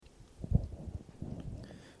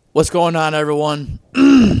What's going on, everyone?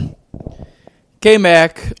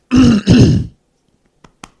 K-Mac.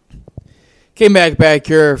 K-Mac back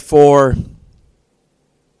here for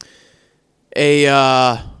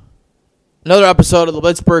another episode of the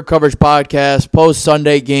Blitzburgh Coverage Podcast,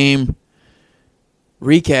 post-Sunday game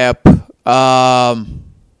recap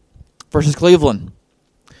versus Cleveland.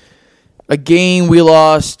 A game we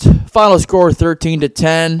lost, final score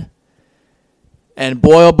 13-10. And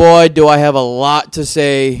boy, oh boy, do I have a lot to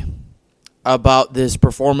say about this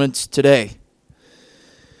performance today.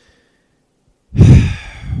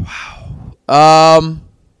 Wow.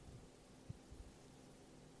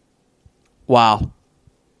 Wow.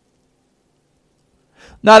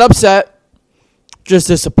 Not upset, just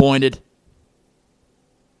disappointed.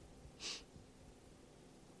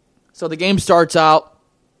 So the game starts out,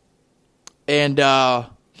 and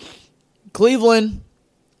Cleveland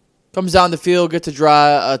comes down the field, gets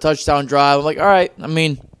a touchdown drive. I'm like, all right. I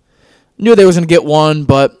mean, knew they was going to get one,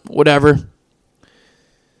 but whatever.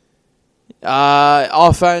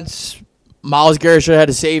 Offense, Myles Garrett should have had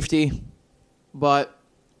a safety, but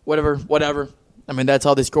whatever. I mean, that's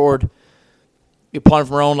how they scored. You punt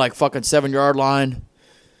from our own, like, fucking 7-yard line.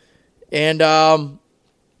 And that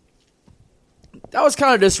was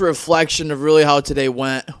kind of just a reflection of really how today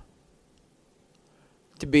went.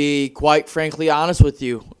 To be quite frankly honest with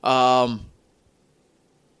you.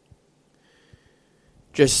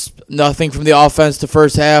 Just nothing from the offense the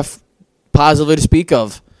first half positively to speak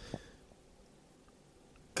of.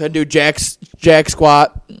 Couldn't do jack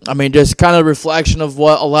squat. I mean, just kind of a reflection of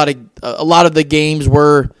what a lot of the games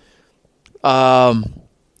were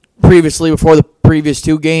previously before the previous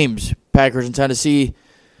two games, Packers and Tennessee.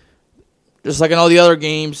 Just like in all the other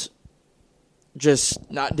games, just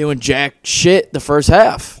not doing jack shit the first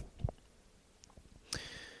half.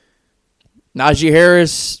 Najee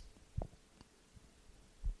Harris,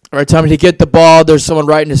 every time he get the ball, there's someone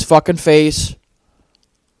right in his fucking face.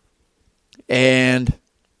 And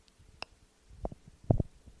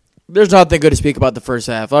there's nothing good to speak about the first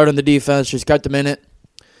half. Other than the defense, just kept them in it.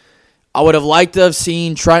 I would have liked to have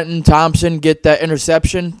seen Trenton Thompson get that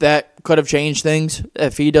interception. That could have changed things.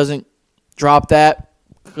 If he doesn't drop that,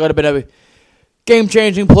 could have been a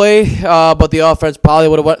game-changing play, but the offense probably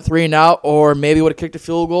would have went 3 and out, or maybe would have kicked a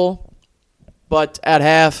field goal. But at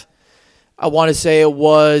half, I want to say it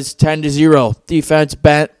was 10-0. Defense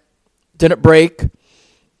bent, didn't break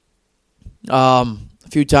a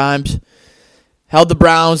few times. Held the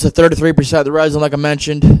Browns to 33% of the red zone, like I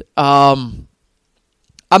mentioned. I'm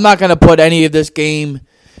not going to put any of this game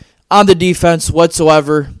on the defense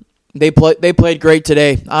whatsoever. They played great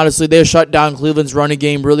today. Honestly, they shut down Cleveland's running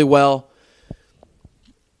game really well.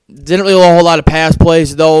 Didn't really a whole lot of pass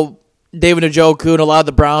plays, though. David Njoku and a lot of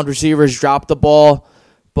the Browns receivers dropped the ball.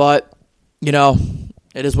 But, you know,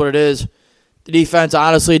 it is what it is. The defense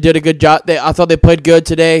honestly did a good job. I thought they played good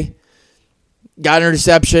today. Got an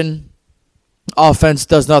interception. Offense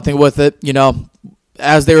does nothing with it. You know,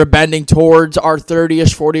 as they were bending towards our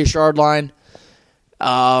 30-ish, 40-ish yard line,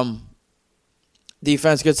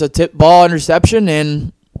 defense gets a tip ball interception,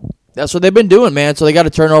 and that's what they've been doing, man. So they got a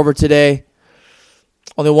turnover today.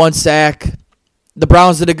 Only 1 sack. The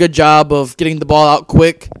Browns did a good job of getting the ball out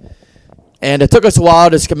quick, and it took us a while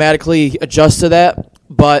to schematically adjust to that,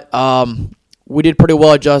 but we did pretty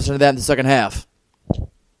well adjusting to that in the second half.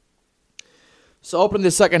 So opening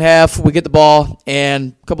the second half, we get the ball,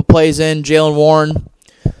 and a couple plays in, Jaylen Warren,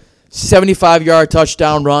 75-yard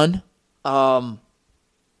touchdown run.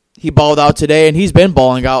 He balled out today, and he's been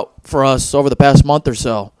balling out for us over the past month or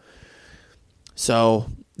so. So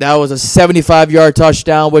that was a 75-yard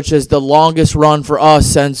touchdown, which is the longest run for us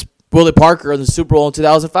since Willie Parker in the Super Bowl in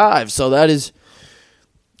 2005. So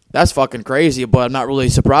that's fucking crazy, but I'm not really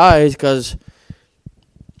surprised because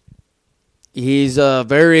he's a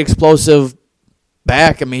very explosive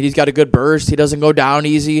back. I mean, he's got a good burst. He doesn't go down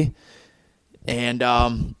easy. And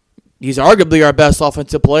he's arguably our best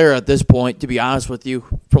offensive player at this point, to be honest with you,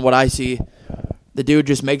 from what I see. The dude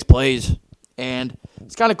just makes plays. And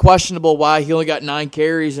it's kind of questionable why he only got 9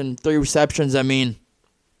 carries and 3 receptions. I mean,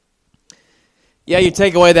 yeah, you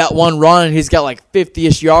take away that one run, and he's got like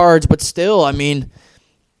 50-ish yards, but still, I mean,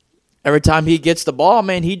 every time he gets the ball,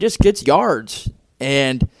 man, he just gets yards.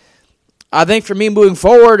 And I think for me moving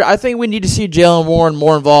forward, I think we need to see Jaylen Warren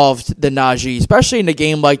more involved than Najee, especially in a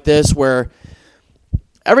game like this where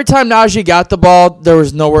every time Najee got the ball, there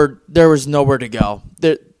was nowhere to go.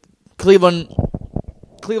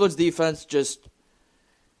 Cleveland's defense just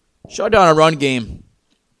shut down a run game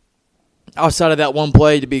outside of that one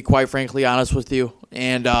play, to be quite frankly honest with you.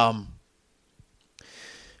 And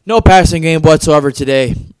no passing game whatsoever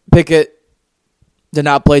today. Pickett did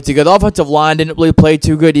not play too good. The offensive line didn't really play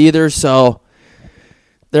too good either, so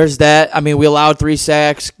there's that. I mean, we allowed 3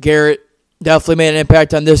 sacks. Garrett definitely made an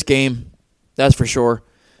impact on this game. That's for sure.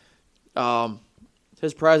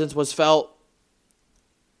 His presence was felt.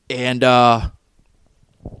 And the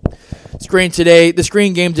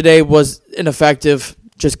screen game today was ineffective.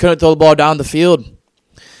 Just couldn't throw the ball down the field,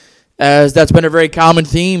 as that's been a very common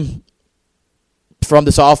theme from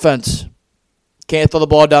this offense. Can't throw the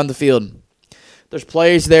ball down the field. There's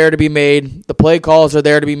plays there to be made. The play calls are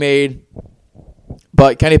there to be made.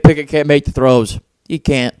 But Kenny Pickett can't make the throws. He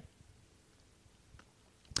can't.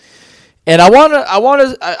 And I'm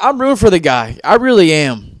rooting for the guy. I really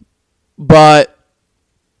am. But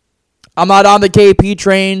I'm not on the KP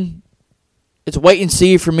train. It's wait and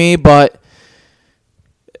see for me, but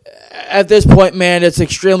at this point, man, it's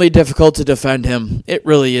extremely difficult to defend him. It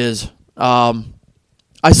really is.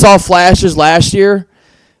 I saw flashes last year,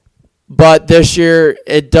 but this year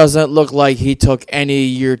it doesn't look like he took any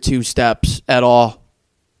year 2 steps at all.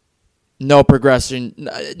 No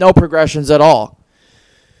progressions at all.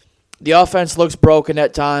 The offense looks broken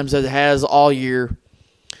at times, as it has all year.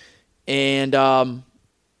 And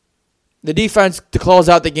the defense, to close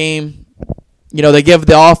out the game, they give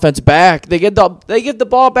the offense back. They give the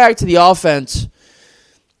ball back to the offense.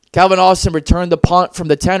 Calvin Austin returned the punt from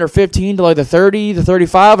the 10 or 15 to like the 30, the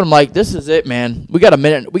 35. And I'm like, this is it, man. We got a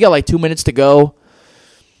minute. We got like 2 minutes to go.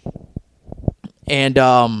 And,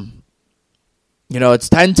 it's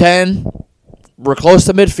 10-10. We're close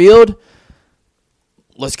to midfield.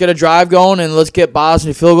 Let's get a drive going and let's get Boston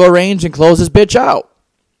in field goal range and close this bitch out.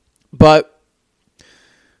 But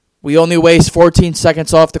we only waste 14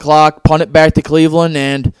 seconds off the clock, punt it back to Cleveland,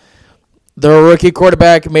 and their rookie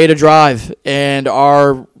quarterback made a drive. And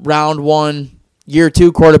our round 1, year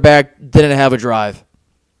 2 quarterback didn't have a drive.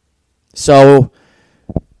 So,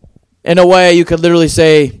 in a way, you could literally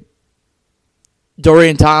say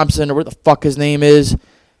Dorian Thompson, or what the fuck his name is,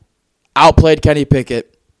 outplayed Kenny Pickett.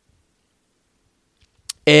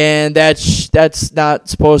 And that's not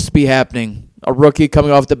supposed to be happening. A rookie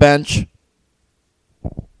coming off the bench,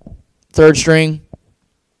 3rd string,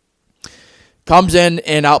 comes in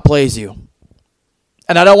and outplays you.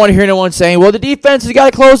 And I don't want to hear anyone saying, well, the defense has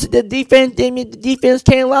got to close it. The defense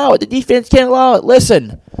can't allow it. The defense can't allow it.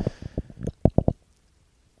 Listen,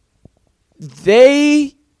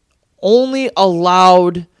 they only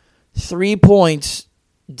allowed 3 points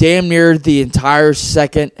damn near the entire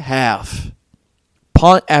second half.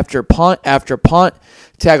 Punt after punt after punt.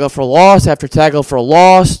 Tackle for loss after tackle for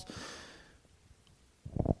loss.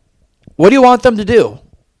 What do you want them to do?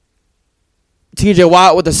 TJ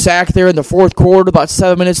Watt with a sack there in the 4th quarter, about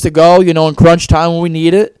 7 minutes to go, in crunch time when we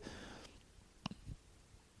need it.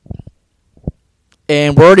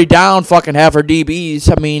 And we're already down fucking half our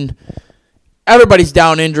DBs. I mean, everybody's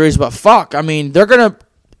down injuries, but fuck. I mean, they're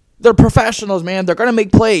professionals, man. They're going to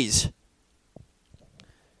make plays.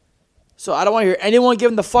 So I don't want to hear anyone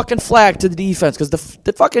giving the fucking flag to the defense, because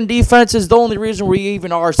the fucking defense is the only reason we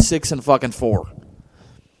even are 6-4.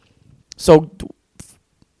 So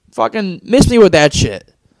fucking miss me with that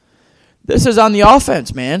shit. This is on the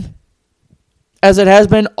offense, man, as it has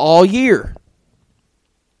been all year.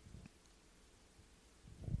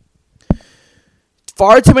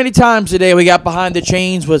 Far too many times today we got behind the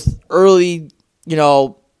chains with early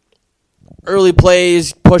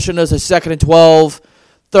plays pushing us a 2nd and 12.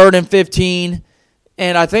 3rd and 15,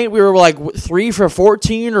 and I think we were like 3 for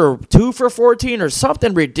 14 or 2 for 14 or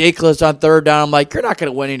something ridiculous on 3rd down. I'm like, you're not going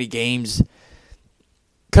to win any games.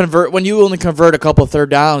 When you only convert a couple of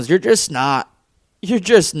 3rd downs, you're just not. You're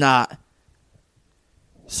just not.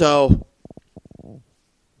 So,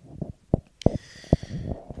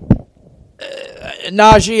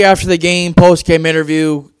 Najee, after the game, post-game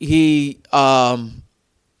interview, he looked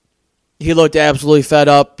absolutely fed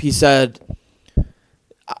up. He said,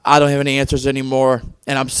 I don't have any answers anymore,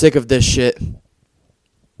 and I'm sick of this shit.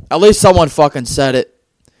 At least someone fucking said it.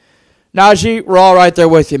 Najee, we're all right there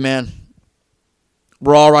with you, man.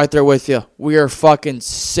 We're all right there with you. We are fucking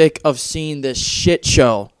sick of seeing this shit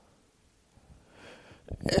show.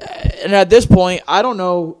 And at this point, I don't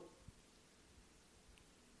know.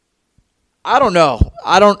 I don't know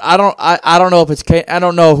if it's. I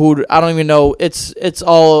don't know who. I don't even know. It's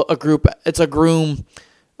all a group. It's a groom.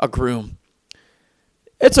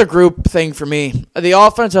 It's a group thing for me. The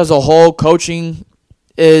offense as a whole, coaching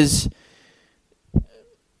makes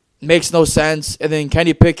no sense. And then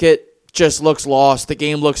Kenny Pickett just looks lost. The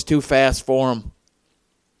game looks too fast for him.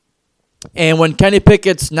 And when Kenny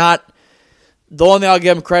Pickett's not, the only thing I'll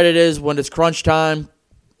give him credit is when it's crunch time,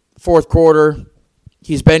 4th quarter,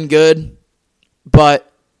 he's been good.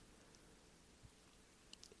 But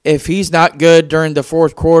if he's not good during the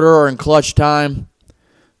fourth quarter or in clutch time,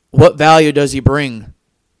 what value does he bring?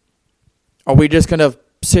 Are we just going to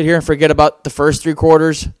sit here and forget about the first three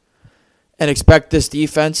quarters and expect this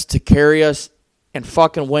defense to carry us and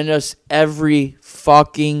fucking win us every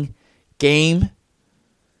fucking game?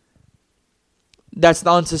 That's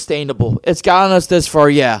unsustainable. It's gotten us this far,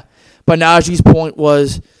 yeah. But Najee's point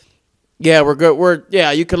was, yeah, we're good.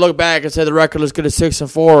 You could look back and say the record is good at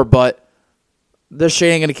 6-4, but this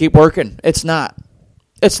shit ain't gonna keep working. It's not.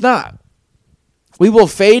 It's not. We will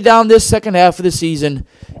fade down this second half of the season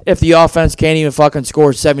if the offense can't even fucking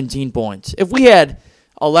score 17 points. If we had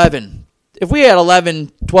 11,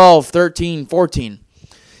 12, 13, 14,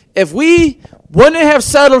 if we wouldn't have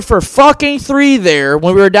settled for fucking 3 there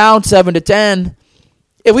when we were down 7-10,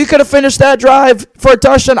 if we could have finished that drive for a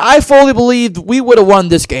touchdown, I fully believe we would have won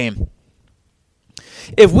this game.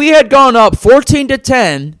 If we had gone up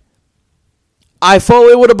 14-10, I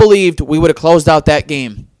fully would have believed we would have closed out that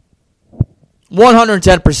game.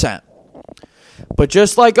 110%. But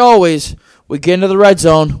just like always, we get into the red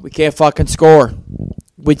zone, we can't fucking score.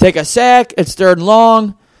 We take a sack, it's 3rd and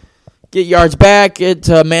long, get yards back, get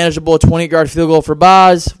a manageable 20-yard field goal for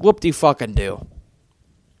Boz. Whoop-de-fucking-do.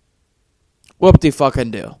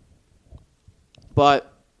 Whoop-de-fucking-do.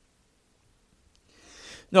 But,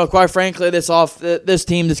 no, quite frankly, this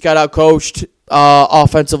team that's got out-coached,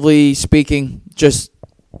 offensively speaking, just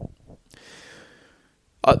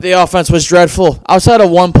the offense was dreadful. Outside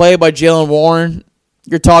of one play by Jalen Warren,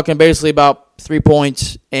 you're talking basically about 3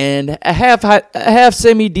 points and a half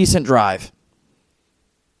semi-decent drive.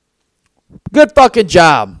 Good fucking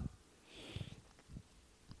job.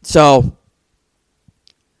 So,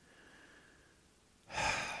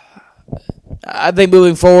 I think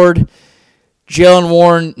moving forward, Jalen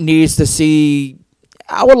Warren needs to see,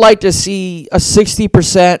 I would like to see a 60%,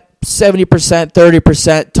 70%,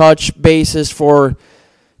 30% touch basis for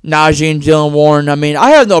Najee and Jalen Warren. I mean,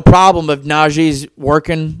 I have no problem if Najee's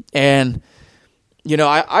working, and,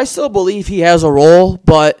 I still believe he has a role,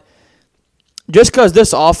 but just because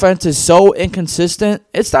this offense is so inconsistent,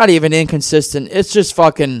 it's not even inconsistent. It's just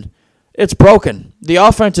it's broken. The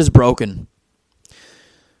offense is broken.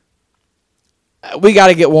 We got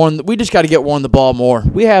to get Warren. We just got to get Warren the ball more.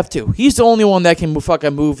 We have to. He's the only one that can move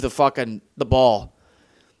the ball.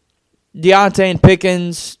 Deontay and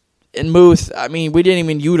Pickens and Muth, I mean, we didn't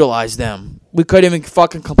even utilize them. We couldn't even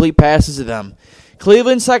fucking complete passes to them.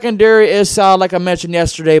 Cleveland secondary is solid, like I mentioned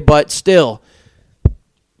yesterday, but still,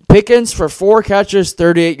 Pickens for 4 catches,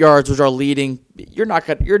 38 yards was our leading. You're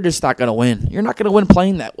just not gonna win. You're not gonna win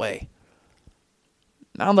playing that way.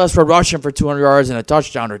 Not unless we're rushing for 200 yards and a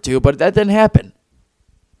touchdown or two, but that didn't happen.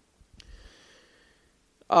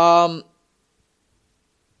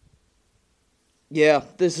 Yeah,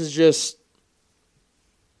 this is just,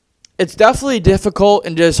 it's definitely difficult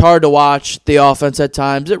and just hard to watch the offense at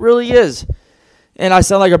times. It really is. And I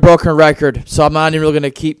sound like a broken record, so I'm not even really going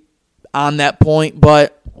to keep on that point,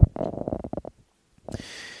 but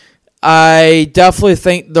I definitely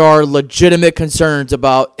think there are legitimate concerns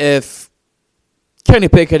about if Kenny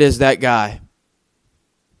Pickett is that guy.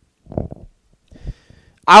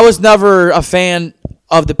 I was never a fan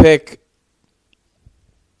of the pick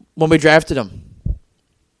when we drafted him.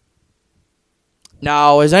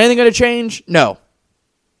 Now, is anything going to change? No.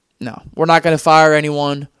 We're not going to fire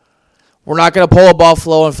anyone. We're not going to pull a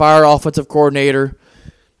Buffalo and fire our offensive coordinator.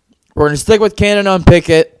 We're going to stick with Cannon on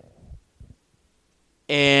Pickett.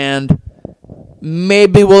 And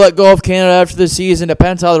maybe we'll let go of Canada after the season.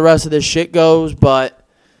 Depends how the rest of this shit goes. But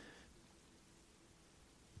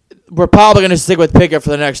we're probably going to stick with Pickett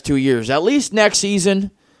for the next 2 years. At least next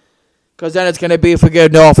season. Because then it's going to be, if we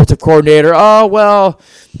get no offensive coordinator, oh, well,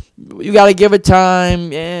 you got to give it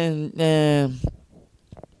time.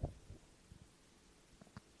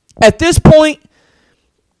 At this point,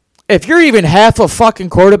 if you're even half a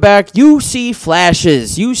fucking quarterback, you see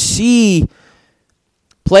flashes. You see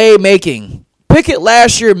playmaking. Pickett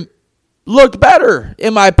last year looked better,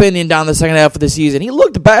 in my opinion, down the second half of the season. He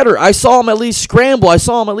looked better. I saw him at least scramble. I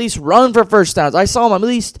saw him at least run for first downs. I saw him at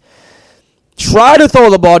least try to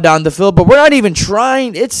throw the ball down the field, but we're not even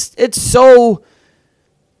trying. It's so,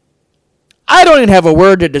 I don't even have a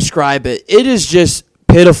word to describe it. It is just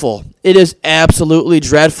pitiful. It is absolutely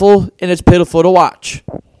dreadful, and it's pitiful to watch.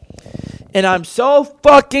 And I'm so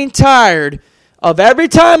fucking tired of every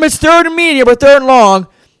time it's 3rd and medium or 3rd and long,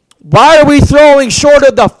 why are we throwing short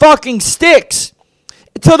of the fucking sticks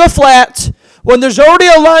to the flats when there's already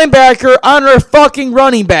a linebacker on our fucking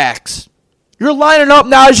running backs? You're lining up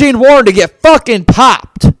Najee and Warren to get fucking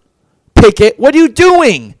popped. Pickett, what are you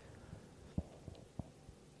doing?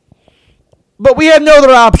 But we have no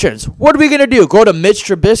other options. What are we going to do? Go to Mitch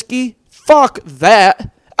Trubisky? Fuck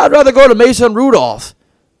that. I'd rather go to Mason Rudolph.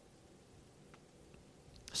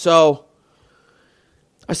 So,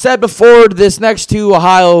 I said before, this next 2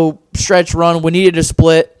 Ohio stretch run, we needed a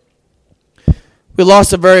split. We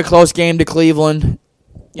lost a very close game to Cleveland.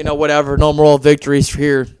 Whatever. No moral victories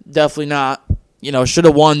here. Definitely not. Should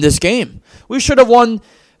have won this game. We should have won.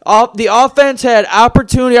 The offense had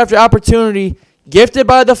opportunity after opportunity, gifted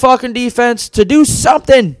by the fucking defense, to do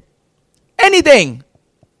something. Anything.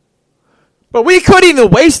 But we couldn't even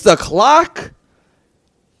waste the clock.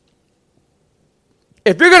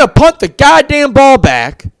 If you're going to punt the goddamn ball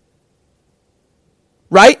back,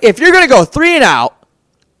 right? If you're going to go 3 and out,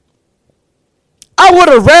 I would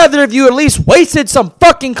have rather if you at least wasted some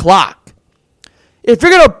fucking clock. Why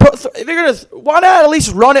not at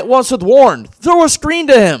least run it once with Warren? Throw a screen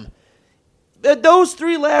to him. Those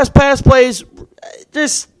 3 last pass plays,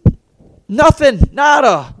 just nothing,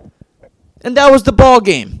 nada. And that was the ball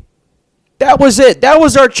game. That was it. That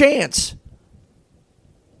was our chance.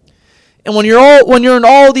 And when you're in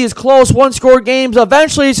all these close one-score games,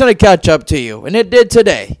 eventually it's going to catch up to you. And it did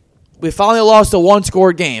today. We finally lost a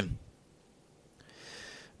one-score game.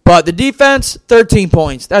 But the defense, 13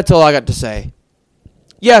 points. That's all I got to say.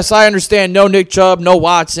 Yes, I understand. No Nick Chubb, no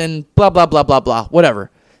Watson, blah, blah, blah, blah, blah.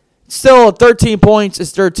 Whatever. Still, 13 points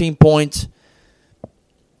is 13 points.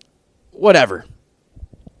 Whatever.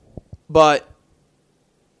 But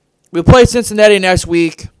we play Cincinnati next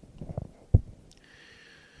week.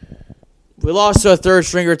 We lost to a third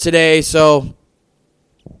stringer today, so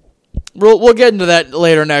we'll get into that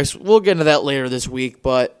later We'll get into that later this week,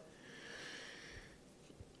 but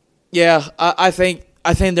yeah, I think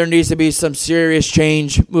there needs to be some serious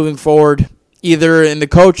change moving forward, either in the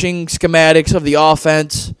coaching schematics of the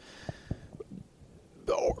offense,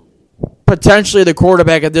 or potentially the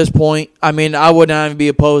quarterback at this point. I mean, I would not even be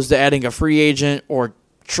opposed to adding a free agent or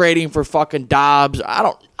trading for fucking Dobbs. I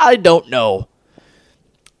don't know.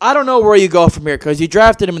 I don't know where you go from here because you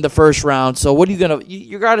drafted him in the first round. So what are you gonna?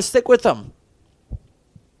 You got to stick with him.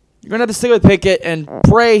 You're gonna have to stick with Pickett and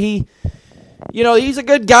pray he's a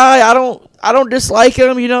good guy. I don't dislike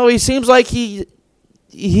him. He seems like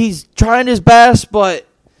he's trying his best, but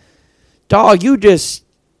dog,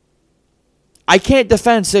 I can't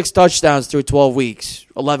defend 6 touchdowns through 12 weeks,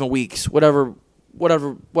 11 weeks, whatever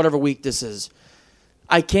week this is.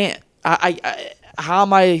 I can't.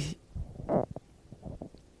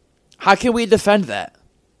 How can we defend that?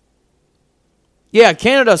 Yeah,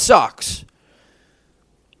 Canada sucks.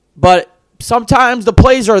 But sometimes the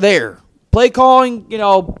plays are there. Play calling,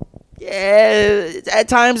 at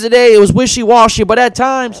times today it was wishy-washy, but at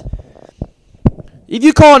times, if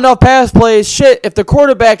you call enough pass plays, shit, if the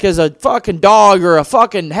quarterback is a fucking dog or a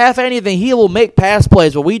fucking half anything, he will make pass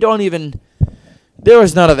plays, but there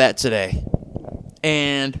was none of that today.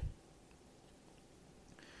 And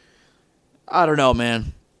I don't know,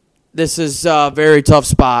 man. This is a very tough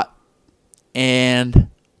spot. And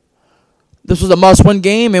this was a must-win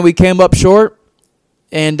game, and we came up short.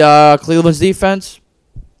 And Cleveland's defense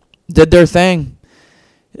did their thing.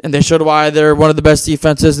 And they showed why they're one of the best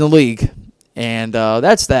defenses in the league. And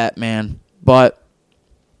that's that, man. But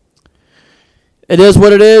it is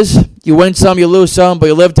what it is. You win some, you lose some, but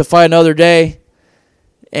you live to fight another day.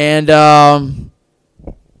 And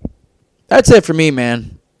that's it for me,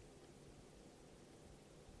 man.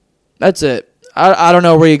 That's it. I don't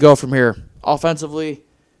know where you go from here. Offensively,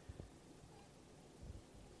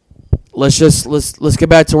 let's get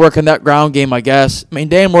back to working that ground game, I guess. I mean,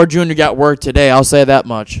 Dan Moore Jr. got work today. I'll say that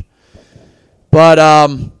much. But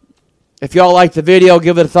if y'all like the video,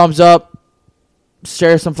 give it a thumbs up.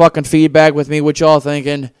 Share some fucking feedback with me, what y'all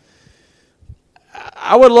thinking.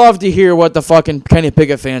 I would love to hear what the fucking Kenny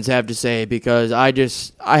Pickett fans have to say because I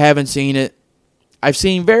haven't seen it. I've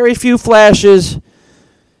seen very few flashes.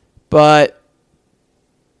 But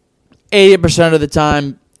 80% of the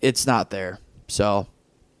time, it's not there. So,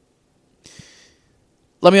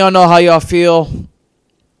 let me all know how y'all feel.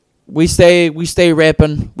 We stay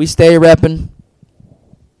repping. We stay repping.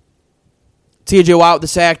 TJ Watt with the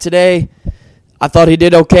sack today. I thought he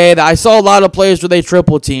did okay. I saw a lot of plays where they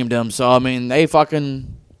triple teamed him. So, I mean, TJ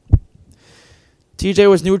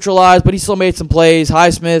was neutralized, but he still made some plays.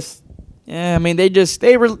 Highsmith, yeah, I mean, they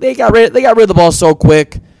got rid of the ball so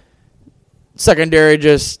quick. Secondary,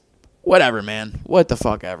 just whatever, man. What the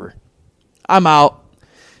fuck ever. I'm out.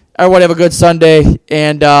 Everybody have a good Sunday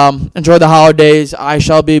and enjoy the holidays. I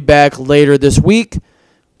shall be back later this week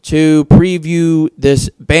to preview this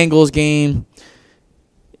Bengals game.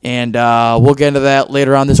 And we'll get into that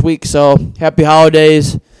later on this week. So, happy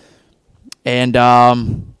holidays. And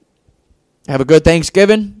have Have a good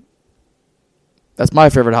Thanksgiving. That's my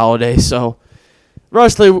favorite holiday, so the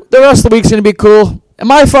rest of the week's going to be cool.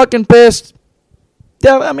 Am I fucking pissed?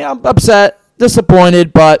 Yeah, I mean, I'm upset,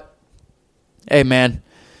 disappointed, but hey, man,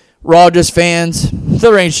 we're all just fans.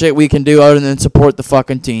 There ain't shit we can do other than support the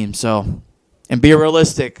fucking team, so, and be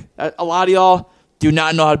realistic. A lot of y'all do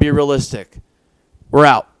not know how to be realistic. We're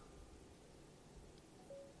out.